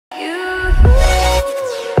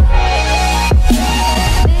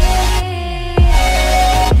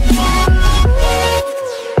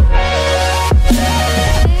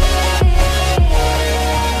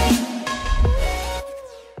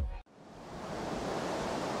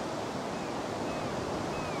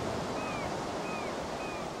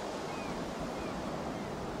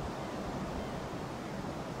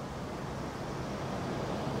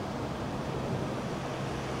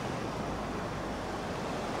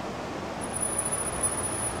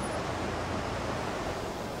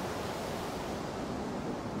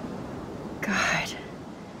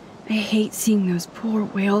I hate seeing those poor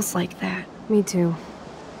whales like that. Me too.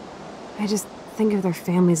 I just think of their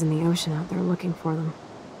families in the ocean out there looking for them.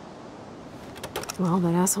 Well,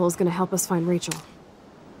 that asshole is gonna help us find Rachel.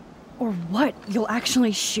 Or what? You'll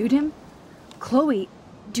actually shoot him? Chloe,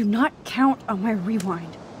 do not count on my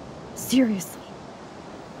rewind. Seriously.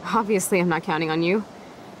 Obviously, I'm not counting on you.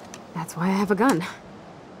 That's why I have a gun.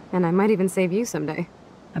 And I might even save you someday.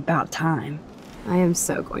 About time. I am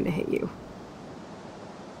so going to hit you.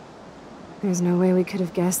 There's no way we could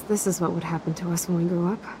have guessed this is what would happen to us when we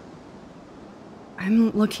grew up. I'm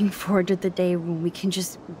looking forward to the day when we can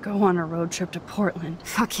just go on a road trip to Portland.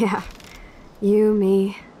 Fuck yeah. You,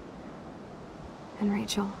 me, and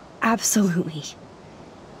Rachel. Absolutely.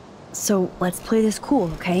 So let's play this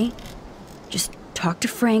cool, okay? Just talk to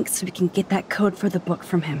Frank so we can get that code for the book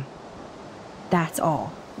from him. That's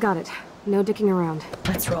all. Got it. No dicking around.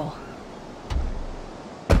 Let's roll.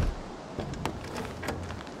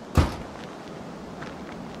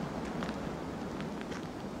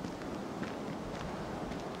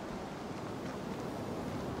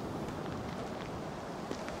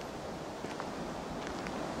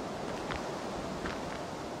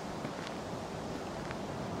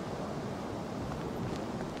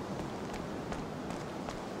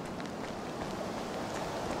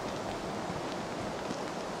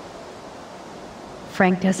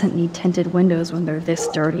 Frank doesn't need tinted windows when they're this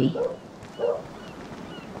dirty.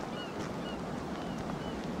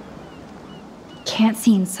 Can't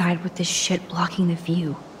see inside with this shit blocking the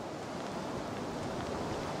view.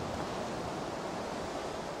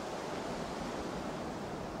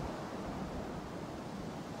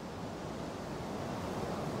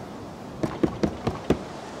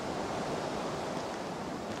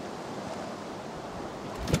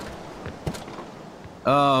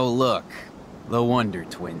 Oh, look. The Wonder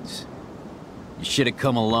Twins. You should have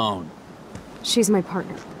come alone. She's my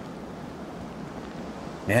partner.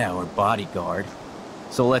 Yeah, or bodyguard.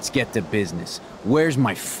 So let's get to business. Where's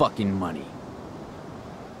my fucking money?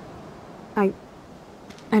 I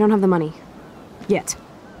don't have the money. Yet.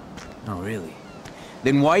 Oh, really?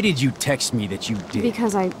 Then why did you text me that you did?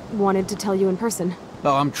 Because I wanted to tell you in person.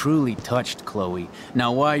 Oh, I'm truly touched, Chloe.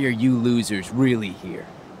 Now why are you losers really here?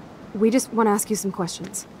 We just want to ask you some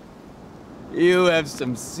questions. You have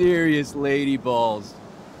some serious lady balls.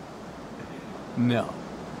 No.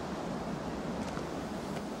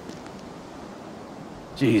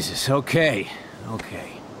 Jesus, okay.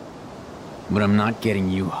 But I'm not getting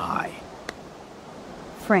you high.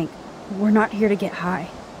 Frank, we're not here to get high.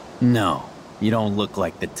 No, you don't look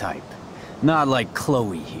like the type. Not like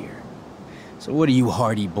Chloe here. So what do you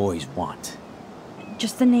hardy boys want?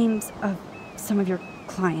 Just the names of some of your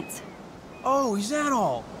clients. Oh, is that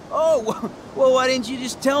all? Oh, well, why didn't you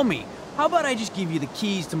just tell me? How about I just give you the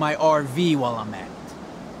keys to my RV while I'm at it?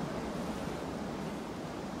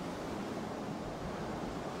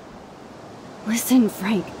 Listen,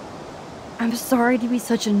 Frank. I'm sorry to be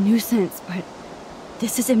such a nuisance, but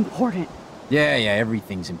this is important. Yeah,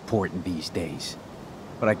 everything's important these days.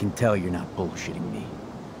 But I can tell you're not bullshitting me.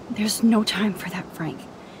 There's no time for that, Frank.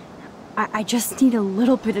 I just need a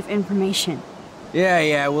little bit of information.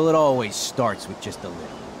 Yeah, well, it always starts with just a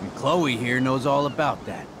little. And Chloe here knows all about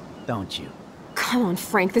that, don't you? Come on,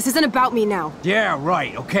 Frank. This isn't about me now. Yeah,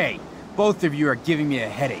 right, okay. Both of you are giving me a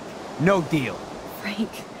headache. No deal. Frank,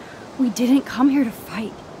 we didn't come here to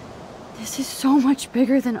fight. This is so much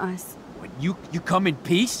bigger than us. What, you come in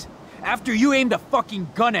peace? After you aimed a fucking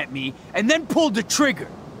gun at me and then pulled the trigger?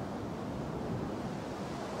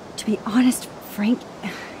 To be honest, Frank,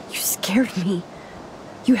 you scared me.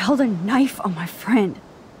 You held a knife on my friend.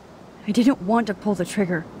 I didn't want to pull the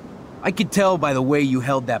trigger. I could tell by the way you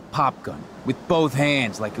held that pop gun, with both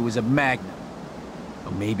hands like it was a magnum.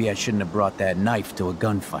 But maybe I shouldn't have brought that knife to a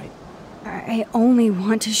gunfight. I only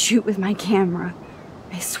want to shoot with my camera.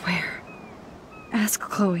 I swear. Ask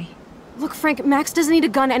Chloe. Look, Frank, Max doesn't need a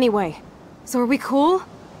gun anyway. So are we cool?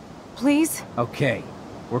 Please? Okay,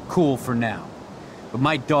 we're cool for now. But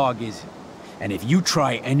my dog isn't. And if you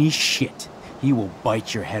try any shit, he will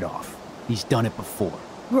bite your head off. He's done it before.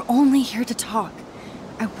 We're only here to talk.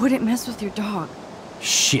 I wouldn't mess with your dog.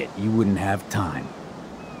 Shit, you wouldn't have time.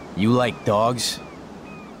 You like dogs?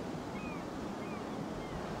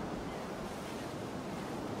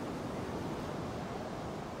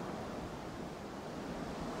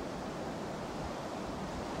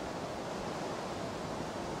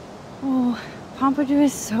 Oh, Pompadour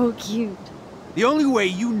is so cute. The only way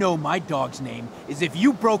you know my dog's name is if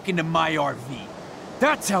you broke into my RV.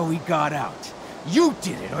 That's how he got out. You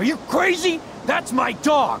did it. Are you crazy? That's my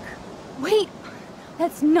dog. Wait,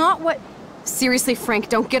 that's not what... Seriously, Frank,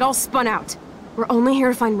 don't get all spun out. We're only here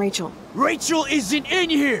to find Rachel. Rachel isn't in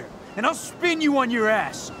here! And I'll spin you on your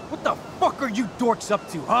ass! What the fuck are you dorks up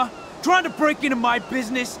to, huh? Trying to break into my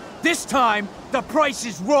business? This time, the price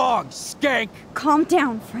is wrong, skank! Calm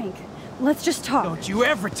down, Frank. Let's just talk. Don't you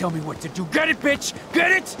ever tell me what to do. Get it, bitch?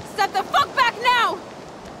 Get it? Step the fuck back now!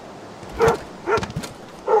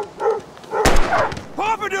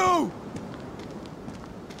 Pompidou!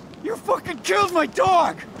 You fucking killed my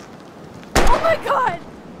dog! Oh my god!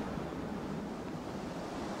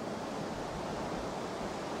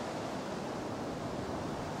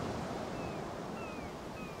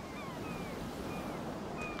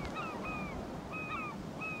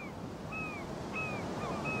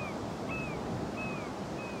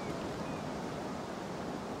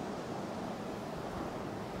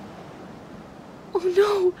 Oh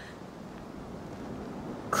no!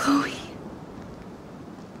 Chloe.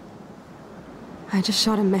 I just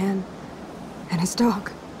shot a man and his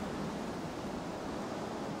dog.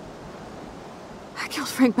 I killed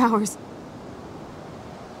Frank Bowers.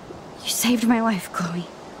 You saved my life, Chloe.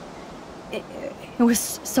 It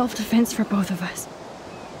was self-defense for both of us.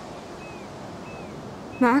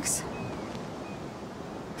 Max?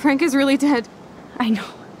 Frank is really dead. I know,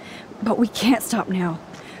 but we can't stop now.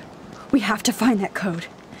 We have to find that code.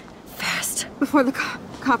 Fast. Before the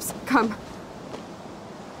cops come.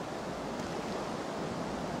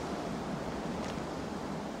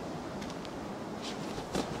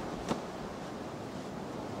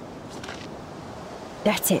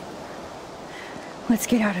 That's it. Let's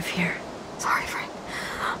get out of here. Sorry, Frank.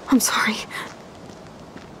 I'm sorry.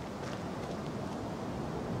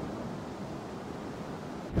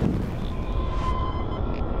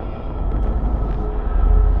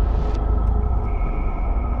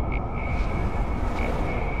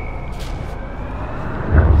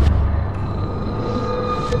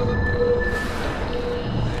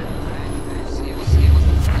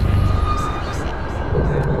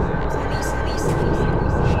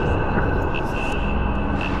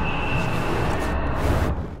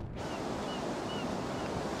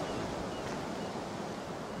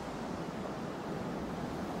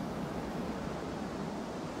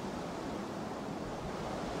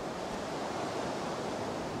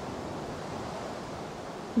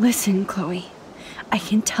 Listen, Chloe. I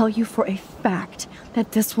can tell you for a fact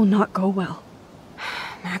that this will not go well.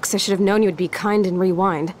 Max, I should have known you would be kind and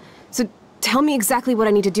rewind. So tell me exactly what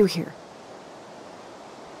I need to do here.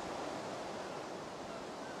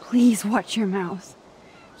 Please watch your mouth.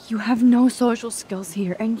 You have no social skills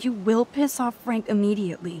here, and you will piss off Frank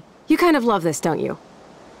immediately. You kind of love this, don't you?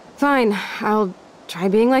 Fine, I'll try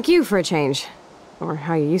being like you for a change. Or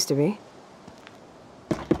how you used to be.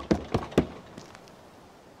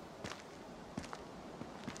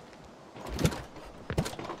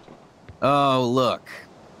 Oh, look.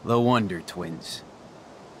 The Wonder Twins.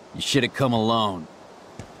 You should have come alone.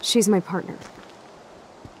 She's my partner.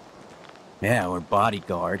 Yeah, we're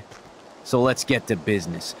bodyguard. So let's get to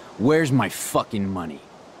business. Where's my fucking money?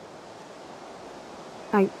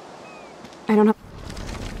 I don't have...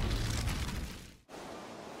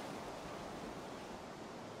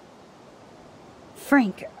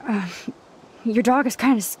 Frank, your dog is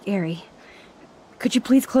kind of scary. Could you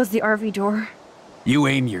please close the RV door? You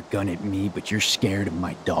aim your gun at me, but you're scared of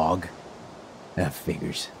my dog? That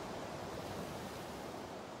figures.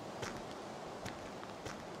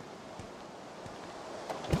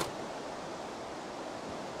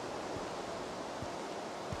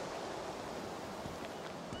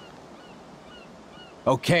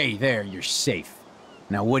 Okay, there, you're safe.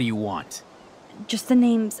 Now what do you want? Just the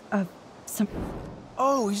names of some...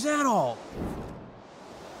 Oh, is that all?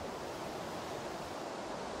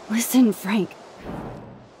 Listen, Frank.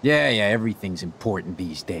 Yeah, everything's important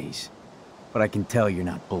these days. But I can tell you're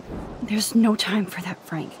not bull... There's no time for that,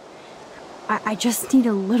 Frank. I just need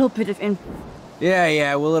a little bit of info.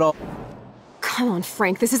 Yeah, well it all... Come on,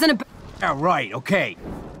 Frank, this isn't a... Yeah, right, okay.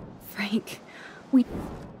 Frank, we...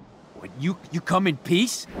 What, you come in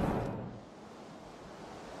peace?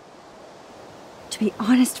 To be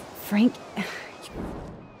honest, Frank,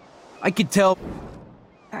 I could tell...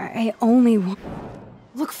 I only want...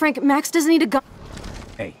 Look, Frank, Max doesn't need a gun.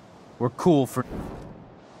 Hey, we're cool for...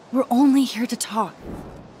 We're only here to talk.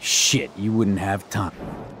 Shit, you wouldn't have time.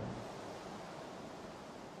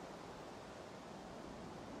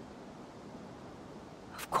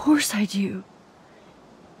 Of course I do.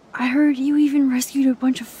 I heard you even rescued a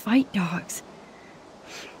bunch of fight dogs.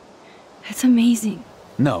 That's amazing.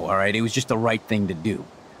 No, alright, it was just the right thing to do.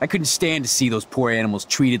 I couldn't stand to see those poor animals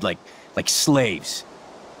treated like slaves.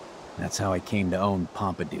 That's how I came to own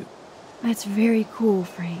Pompidou. That's very cool,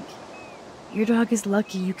 Frank. Your dog is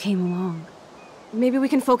lucky you came along. maybe we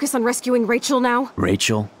can focus on rescuing Rachel now?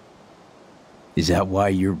 Rachel? Is that why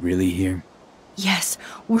you're really here? Yes,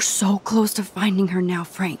 we're so close to finding her now,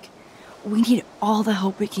 Frank. We need all the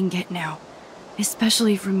help we can get now,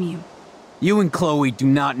 especially from you. You and Chloe do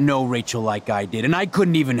not know Rachel like I did, and I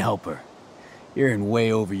couldn't even help her. You're in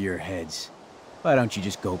way over your heads. Why don't you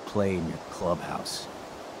just go play in your clubhouse?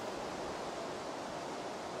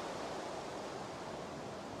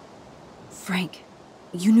 Frank,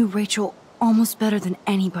 you knew Rachel almost better than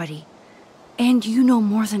anybody. And you know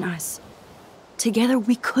more than us. Together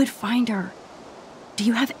we could find her. Do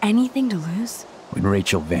you have anything to lose? When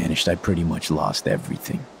Rachel vanished, I pretty much lost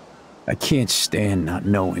everything. I can't stand not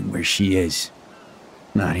knowing where she is.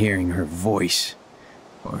 Not hearing her voice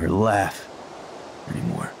or her laugh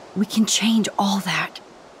anymore. We can change all that.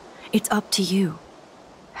 It's up to you.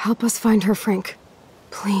 Help us find her, Frank.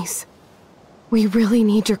 Please. We really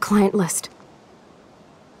need your client list.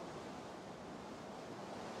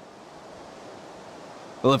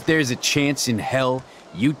 Well, if there's a chance in hell,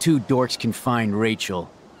 you two dorks can find Rachel.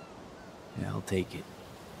 Yeah, I'll take it.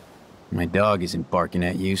 My dog isn't barking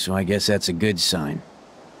at you, so I guess that's a good sign.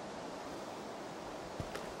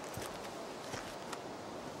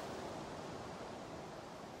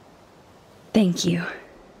 Thank you.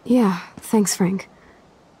 Yeah, thanks, Frank.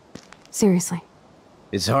 Seriously.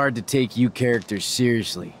 It's hard to take you characters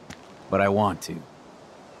seriously, but I want to.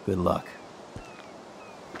 Good luck.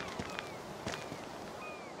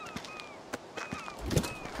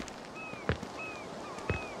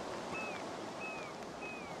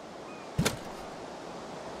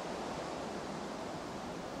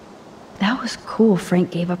 That was cool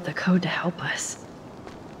Frank gave up the code to help us.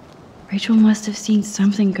 Rachel must have seen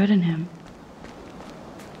something good in him.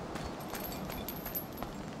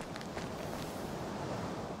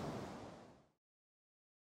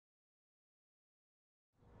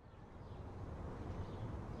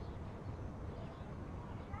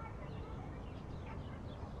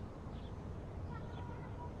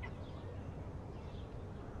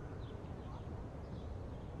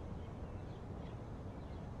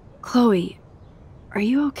 Chloe, are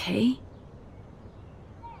you okay?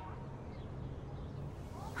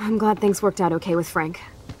 I'm glad things worked out okay with Frank.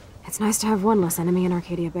 It's nice to have one less enemy in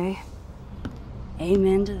Arcadia Bay.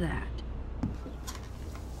 Amen to that.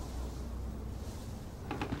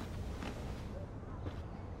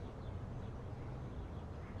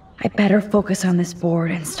 I better focus on this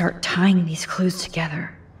board and start tying these clues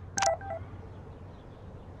together.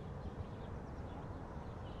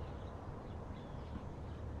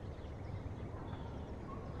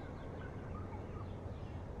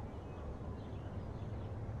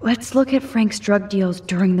 Let's look at Frank's drug deals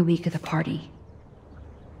during the week of the party.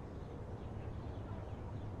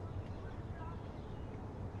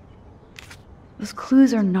 Those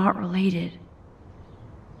clues are not related.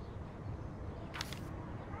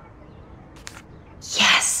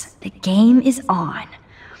 Yes, the game is on.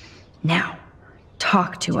 Now,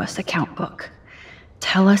 talk to us, account book.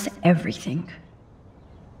 Tell us everything.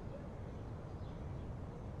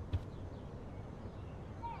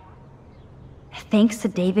 Thanks to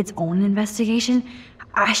David's own investigation,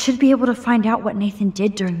 I should be able to find out what Nathan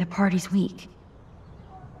did during the party's week.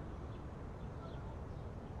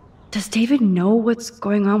 Does David know what's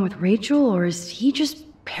going on with Rachel, or is he just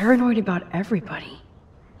paranoid about everybody?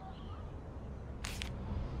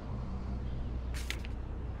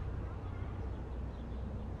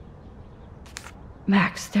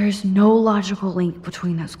 Max, there's no logical link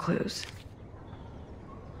between those clues.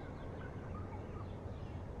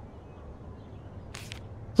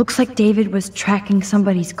 Looks like David was tracking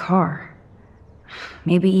somebody's car.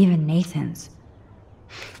 Maybe even Nathan's.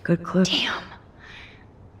 Good clue. Damn.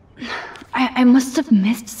 I must have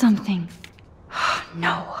missed something.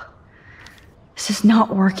 No. This is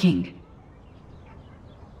not working.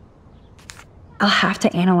 I'll have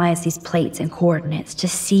to analyze these plates and coordinates to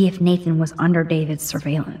see if Nathan was under David's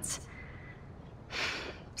surveillance.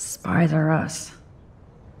 Spies are us.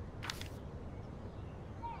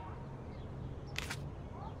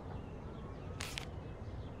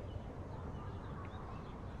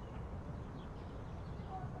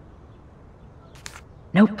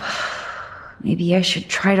 Nope. Maybe I should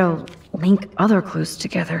try to link other clues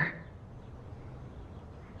together.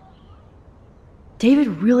 David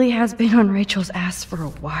really has been on Rachel's ass for a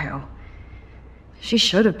while. She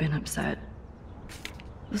should have been upset.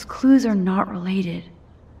 Those clues are not related.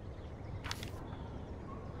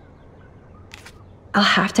 I'll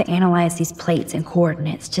have to analyze these plates and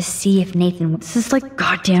coordinates to see if Nathan... This is like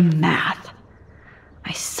goddamn math.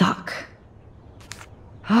 I suck.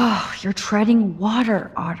 Oh, you're treading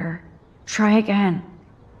water, Otter. Try again.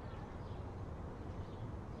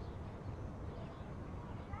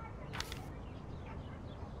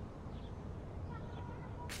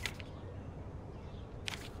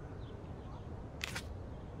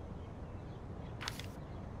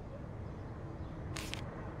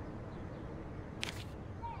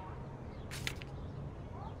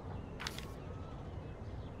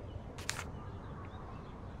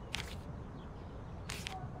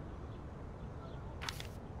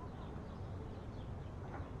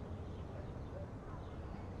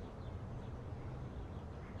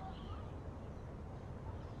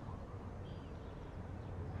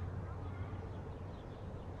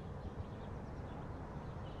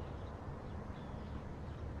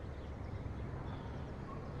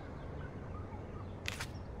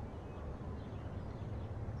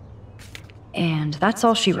 And that's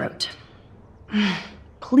all she wrote.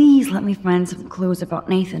 Please let me find some clues about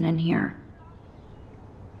Nathan in here.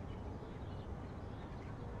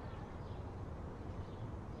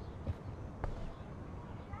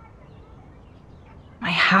 I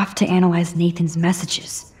have to analyze Nathan's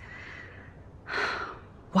messages.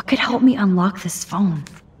 What could help me unlock this phone?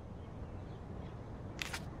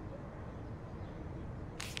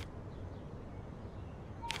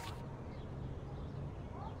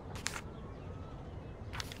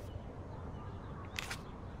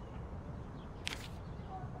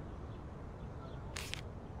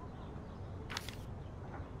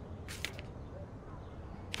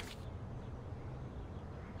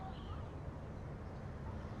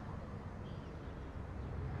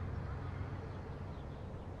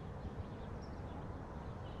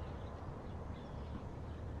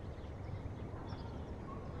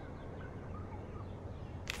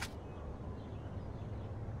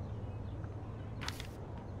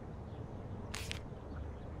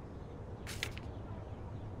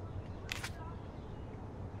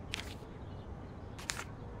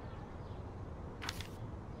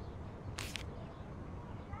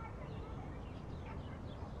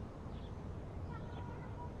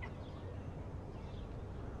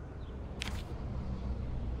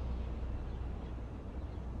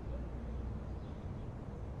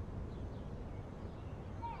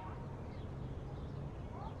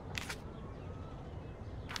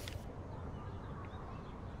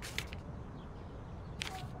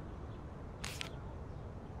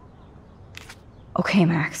 Okay,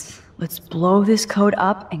 Max, let's blow this code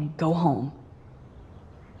up and go home.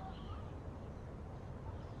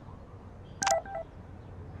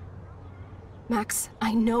 Max,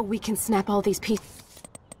 I know we can snap all these pieces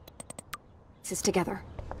together.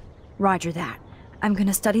 Roger that. I'm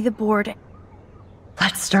gonna study the board.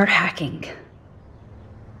 Let's start hacking.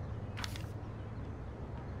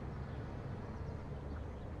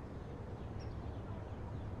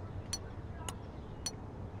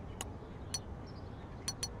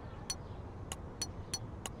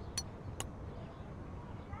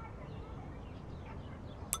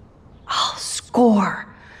 Score!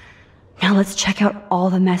 Now let's check out all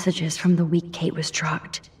the messages from the week Kate was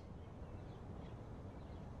drugged.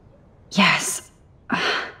 Yes.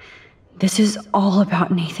 This is all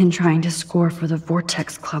about Nathan trying to score for the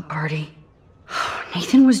Vortex Club party.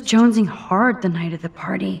 Nathan was jonesing hard the night of the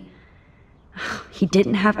party. He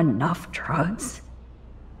didn't have enough drugs.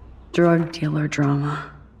 Drug dealer drama.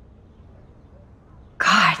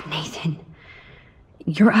 God, Nathan.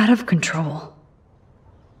 You're out of control.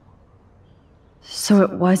 So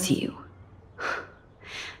it was you.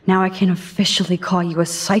 Now I can officially call you a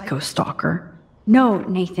psycho stalker. No,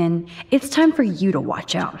 Nathan, it's time for you to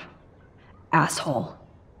watch out. Asshole.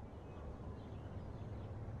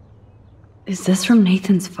 Is this from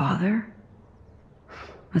Nathan's father?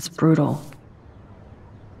 That's brutal.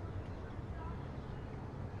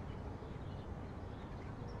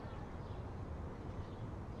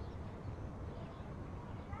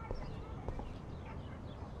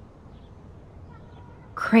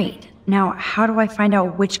 Great. Now, how do I find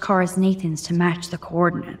out which car is Nathan's to match the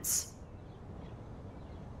coordinates?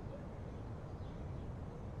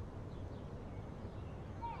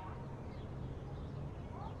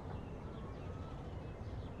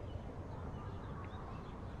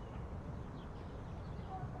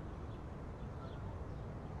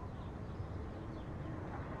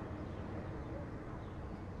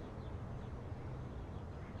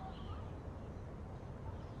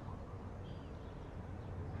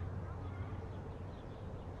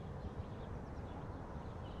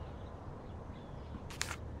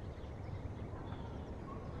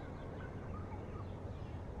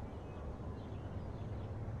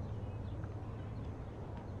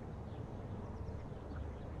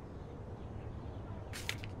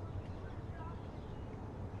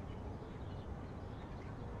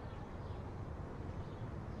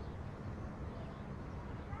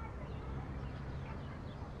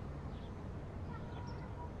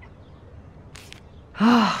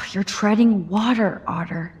 Oh, you're treading water,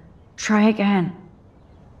 Otter. Try again.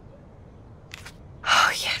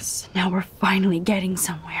 Oh, yes. Now we're finally getting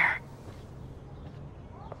somewhere.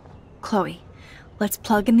 Chloe, let's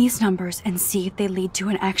plug in these numbers and see if they lead to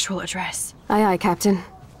an actual address. Aye, aye, Captain.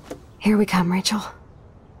 Here we come, Rachel.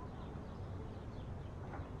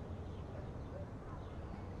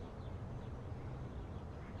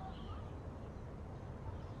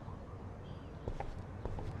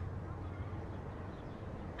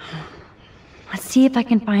 Let's see if I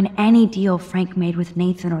can find any deal Frank made with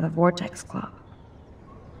Nathan or the Vortex Club.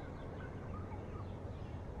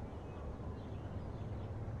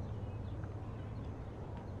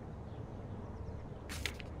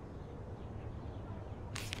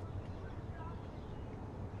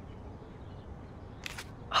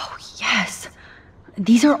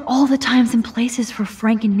 These are all the times and places for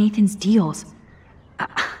Frank and Nathan's deals.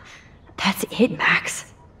 That's it,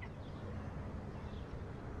 Max.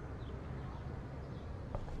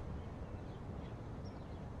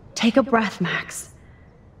 Take a breath, Max.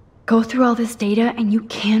 Go through all this data and you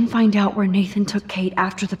can find out where Nathan took Kate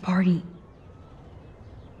after the party.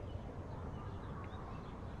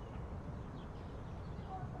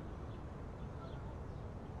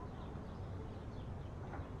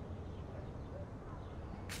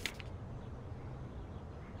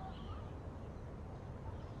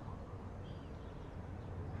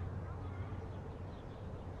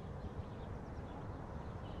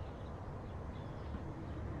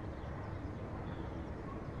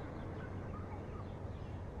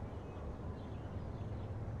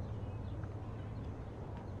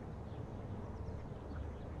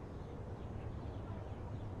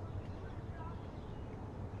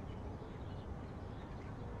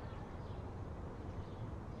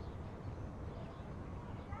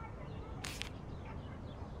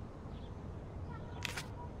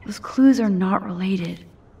 Those clues are not related.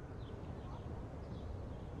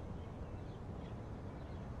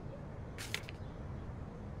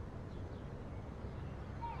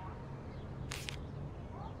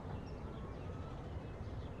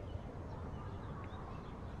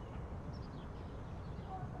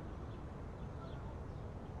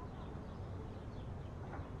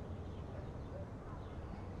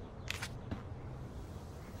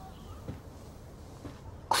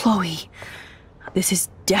 Chloe, this is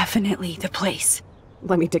definitely the place.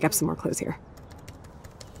 Let me dig up some more clues here.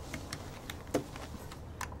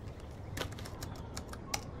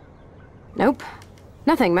 Nope.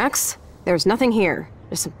 Nothing, Max. There's nothing here.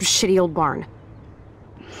 Just some shitty old barn.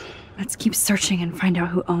 Let's keep searching and find out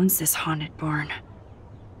who owns this haunted barn.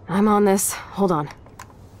 I'm on this. Hold on.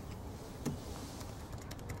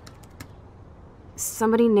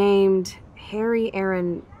 Somebody named Harry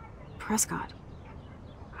Aaron Prescott.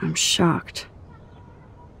 I'm shocked.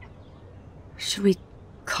 Should we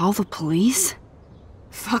call the police?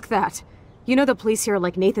 Fuck that. You know the police here are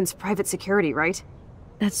like Nathan's private security, right?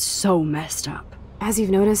 That's so messed up. As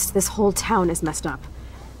you've noticed, this whole town is messed up.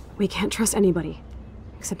 We can't trust anybody,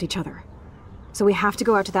 except each other. So we have to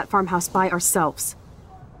go out to that farmhouse by ourselves.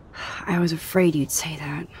 I was afraid you'd say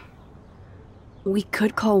that. We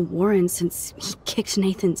could call Warren since he kicked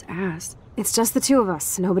Nathan's ass. It's just the two of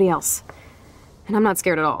us, nobody else. And I'm not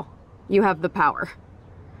scared at all. You have the power.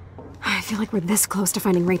 I feel like we're this close to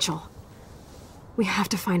finding Rachel. We have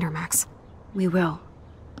to find her, Max. We will.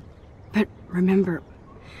 But remember,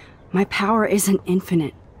 my power isn't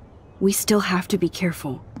infinite. We still have to be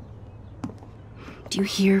careful. Do you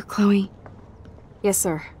hear, Chloe? Yes,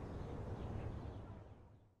 sir.